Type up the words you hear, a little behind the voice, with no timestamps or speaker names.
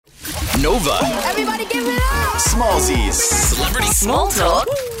Nova. Everybody give it up! Smallzy's Celebrity Small Talk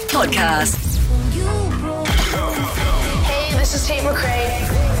Podcast. Hey, this is Tate McRae.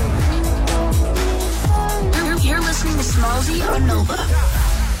 You're listening to Smallzy on Nova.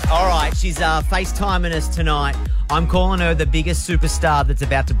 All right, she's FaceTiming us tonight. I'm calling her the biggest superstar that's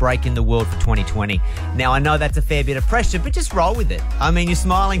about to break in the world for 2020. Now, I know that's a fair bit of pressure, but just roll with it. I mean, you're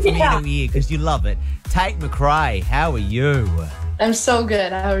smiling from ear to ear because you love it. Tate McRae, how are you? I'm so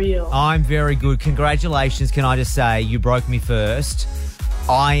good. How are you? I'm very good. Congratulations, can I just say, you broke me first.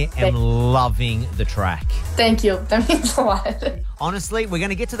 I am loving the track. Thank you. That means a lot. Honestly, we're going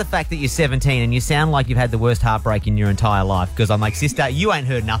to get to the fact that you're 17 and you sound like you've had the worst heartbreak in your entire life because I'm like, sister, you ain't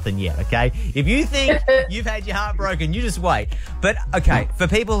heard nothing yet, okay? If you think you've had your heart broken, you just wait. But, okay, for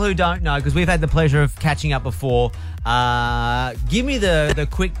people who don't know, because we've had the pleasure of catching up before, give me the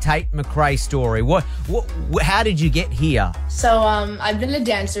quick Tate McRae story. How did you get here? So I've been a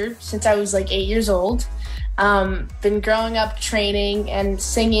dancer since I was like 8 years old. Been growing up training and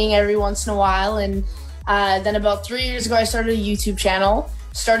singing every once in a while, and then about 3 years ago I started a YouTube channel,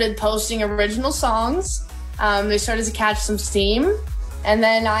 started posting original songs. They started to catch some steam, and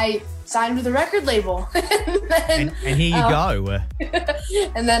then I signed with a record label. and here you go.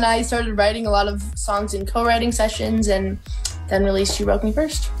 And then I started writing a lot of songs in co-writing sessions, and then released You Broke Me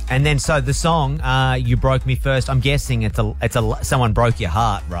First. And then so the song You Broke Me First, I'm guessing it's someone broke your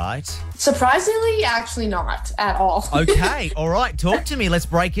heart, right? Surprisingly, actually not at all. Okay, all right, talk to me. Let's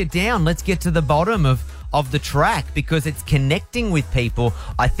break it down. Let's get to the bottom of the track because it's connecting with people.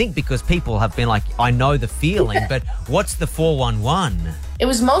 I think because people have been like, I know the feeling, but what's the 411? It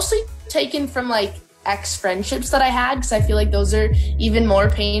was mostly taken from like ex-friendships that I had because I feel like those are even more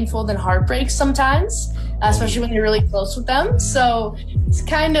painful than heartbreaks sometimes, especially when you're really close with them. So it's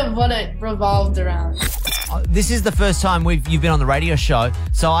kind of what it revolved around. This is the first time you've been on the radio show,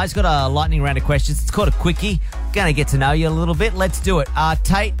 so I've got a lightning round of questions. It's called a quickie. Gonna get to know you a little bit. Let's do it.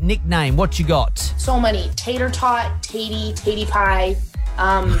 Tate, nickname, what you got? So many. Tater Tot, Tatey Pie.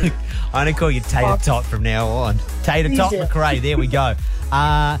 I'm gonna call you Tater Tot from now on. Tater Tot McRae, there we go.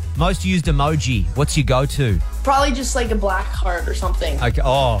 Most used emoji, what's your go-to? Probably just like a black heart or something. Okay.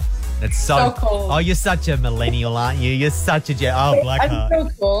 Oh, that's so cool. Oh, you're such a millennial, aren't you? You're such a black heart. I'm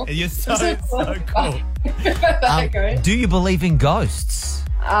so cool. You're so cool. Great. Do you believe in ghosts?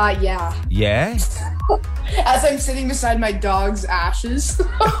 Yeah. Yeah? As I'm sitting beside my dog's ashes.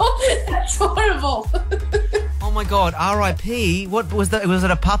 That's horrible. Oh my God, R.I.P. What was that? Was it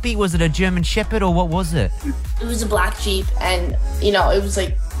a puppy? Was it a German Shepherd or what was it? It was a black Jeep, and it was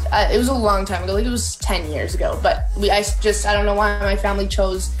like it was a long time ago. Like it was 10 years ago. But I don't know why my family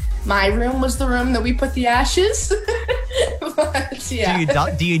chose my room was the room that we put the ashes. But, yeah.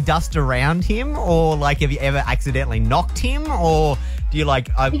 Do you dust around him, or like have you ever accidentally knocked him, or do you like?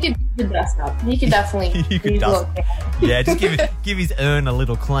 He could dust up. He could definitely. You could dust. Yeah, just give his urn a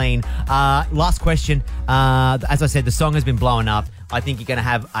little clean. Last question. As I said, the song has been blowing up. I think you're going to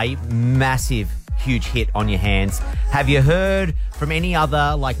have a massive, huge hit on your hands. Have you heard from any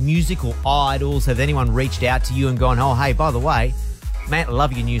other like musical idols? Has anyone reached out to you and gone, oh, hey, by the way, man, I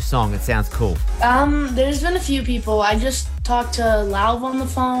love your new song. It sounds cool. There's been a few people. I just talked to Lauv on the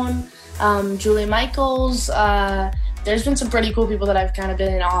phone, Julia Michaels. There's been some pretty cool people that I've kind of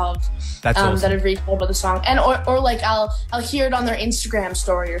been in awe of. That's awesome. That have reached out about the song. And or like I'll hear it on their Instagram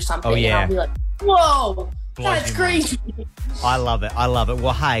story or something. Oh, yeah. And I'll be like, whoa, that's crazy. I love it.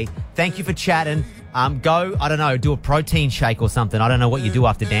 Well, hey, thank you for chatting. Go, I don't know, do a protein shake or something. I don't know what you do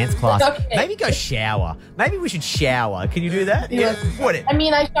after dance class. Okay. Maybe go shower. Maybe we should shower. Can you do that? Yeah. What? I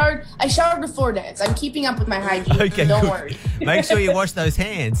mean, I showered before dance. I'm keeping up with my hygiene. Okay, don't good. worry. Make sure you wash those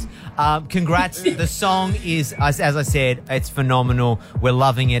hands. Congrats. The song is, as I said, it's phenomenal. We're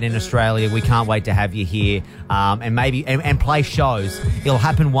loving it in Australia. We can't wait to have you here and maybe play shows. It'll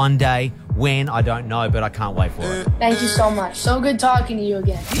happen one day. When, I don't know, but I can't wait for it. Thank you so much. So good talking to you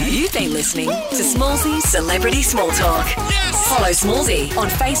again. You've been listening to Smallzy Celebrity Small Talk. Yes! Follow Smallzy on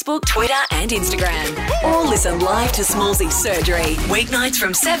Facebook, Twitter and Instagram. Or listen live to Smallzy Surgery, weeknights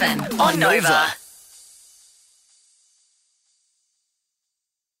from 7 on Nova.